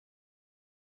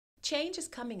Change is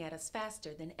coming at us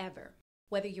faster than ever.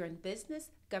 Whether you're in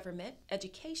business, government,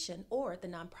 education, or the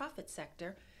nonprofit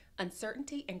sector,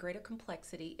 uncertainty and greater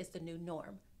complexity is the new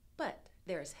norm. But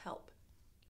there is help.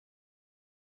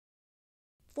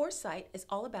 Foresight is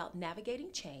all about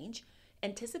navigating change,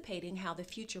 anticipating how the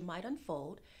future might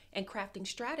unfold, and crafting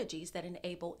strategies that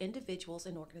enable individuals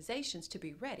and organizations to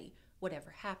be ready,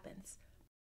 whatever happens.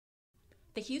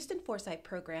 The Houston Foresight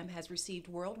Program has received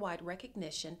worldwide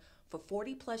recognition for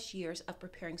 40 plus years of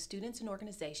preparing students and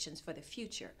organizations for the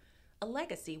future, a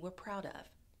legacy we're proud of.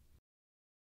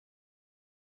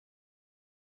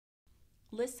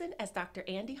 Listen as Dr.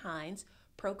 Andy Hines,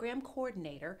 Program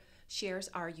Coordinator, shares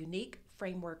our unique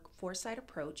framework Foresight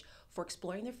approach for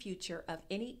exploring the future of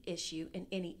any issue in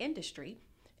any industry,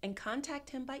 and contact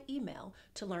him by email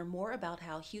to learn more about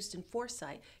how Houston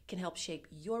Foresight can help shape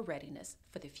your readiness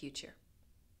for the future.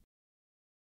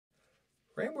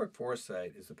 Framework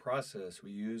Foresight is the process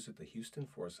we use at the Houston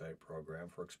Foresight program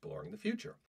for exploring the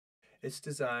future. It's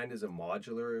designed as a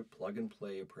modular,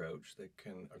 plug-and-play approach that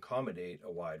can accommodate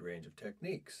a wide range of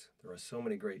techniques. There are so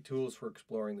many great tools for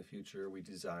exploring the future, we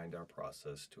designed our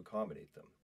process to accommodate them.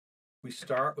 We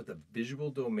start with a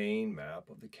visual domain map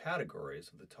of the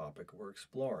categories of the topic we're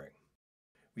exploring.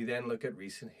 We then look at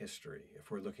recent history.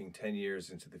 If we're looking 10 years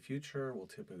into the future, we'll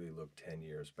typically look 10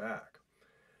 years back.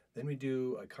 Then we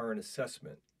do a current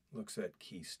assessment, looks at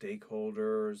key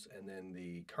stakeholders and then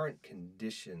the current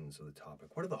conditions of the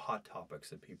topic. What are the hot topics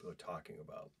that people are talking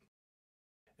about?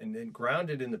 And then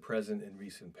grounded in the present and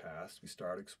recent past, we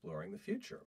start exploring the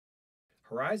future.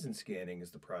 Horizon scanning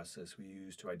is the process we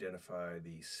use to identify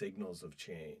the signals of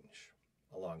change.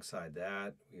 Alongside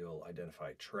that, we'll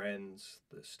identify trends,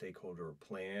 the stakeholder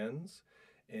plans,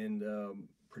 and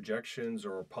projections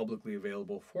or publicly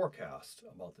available forecasts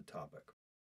about the topic.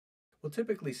 We'll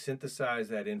typically synthesize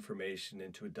that information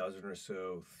into a dozen or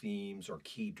so themes or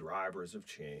key drivers of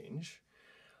change,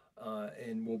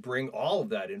 and we'll bring all of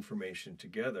that information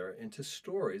together into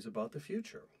stories about the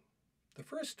future. The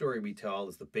first story we tell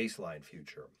is the baseline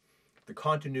future, the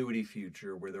continuity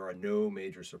future where there are no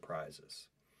major surprises.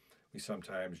 We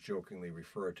sometimes jokingly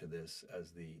refer to this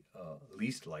as the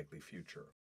least likely future.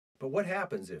 But what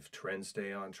happens if trends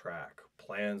stay on track,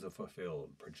 plans are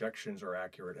fulfilled, projections are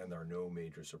accurate, and there are no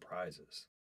major surprises?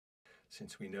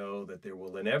 Since we know that there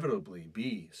will inevitably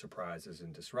be surprises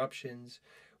and disruptions,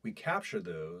 we capture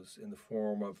those in the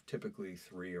form of typically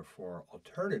 3 or 4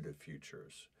 alternative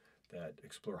futures that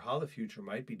explore how the future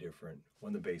might be different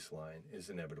when the baseline is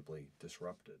inevitably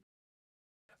disrupted.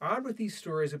 Armed with these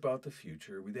stories about the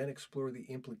future, we then explore the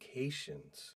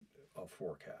implications of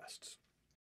forecasts.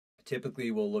 Typically,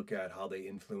 we'll look at how they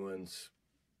influence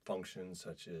functions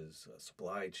such as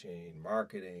supply chain,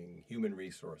 marketing, human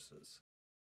resources.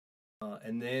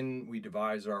 And then we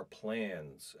devise our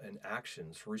plans and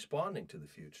actions for responding to the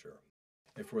future.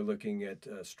 If we're looking at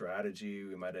strategy,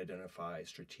 we might identify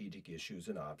strategic issues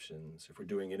and options. If we're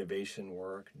doing innovation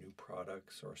work, new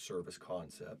products or service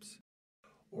concepts.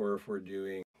 Or if we're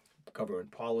doing government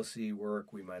policy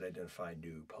work, we might identify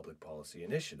new public policy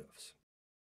initiatives.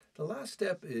 The last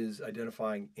step is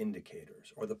identifying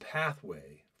indicators, or the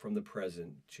pathway from the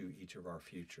present to each of our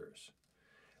futures.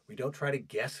 We don't try to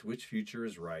guess which future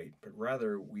is right, but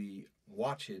rather we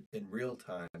watch it in real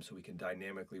time so we can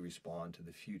dynamically respond to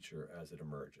the future as it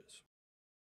emerges.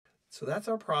 So that's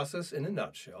our process in a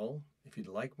nutshell. If you'd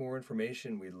like more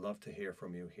information, we'd love to hear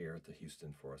from you here at the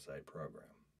Houston Foresight Program.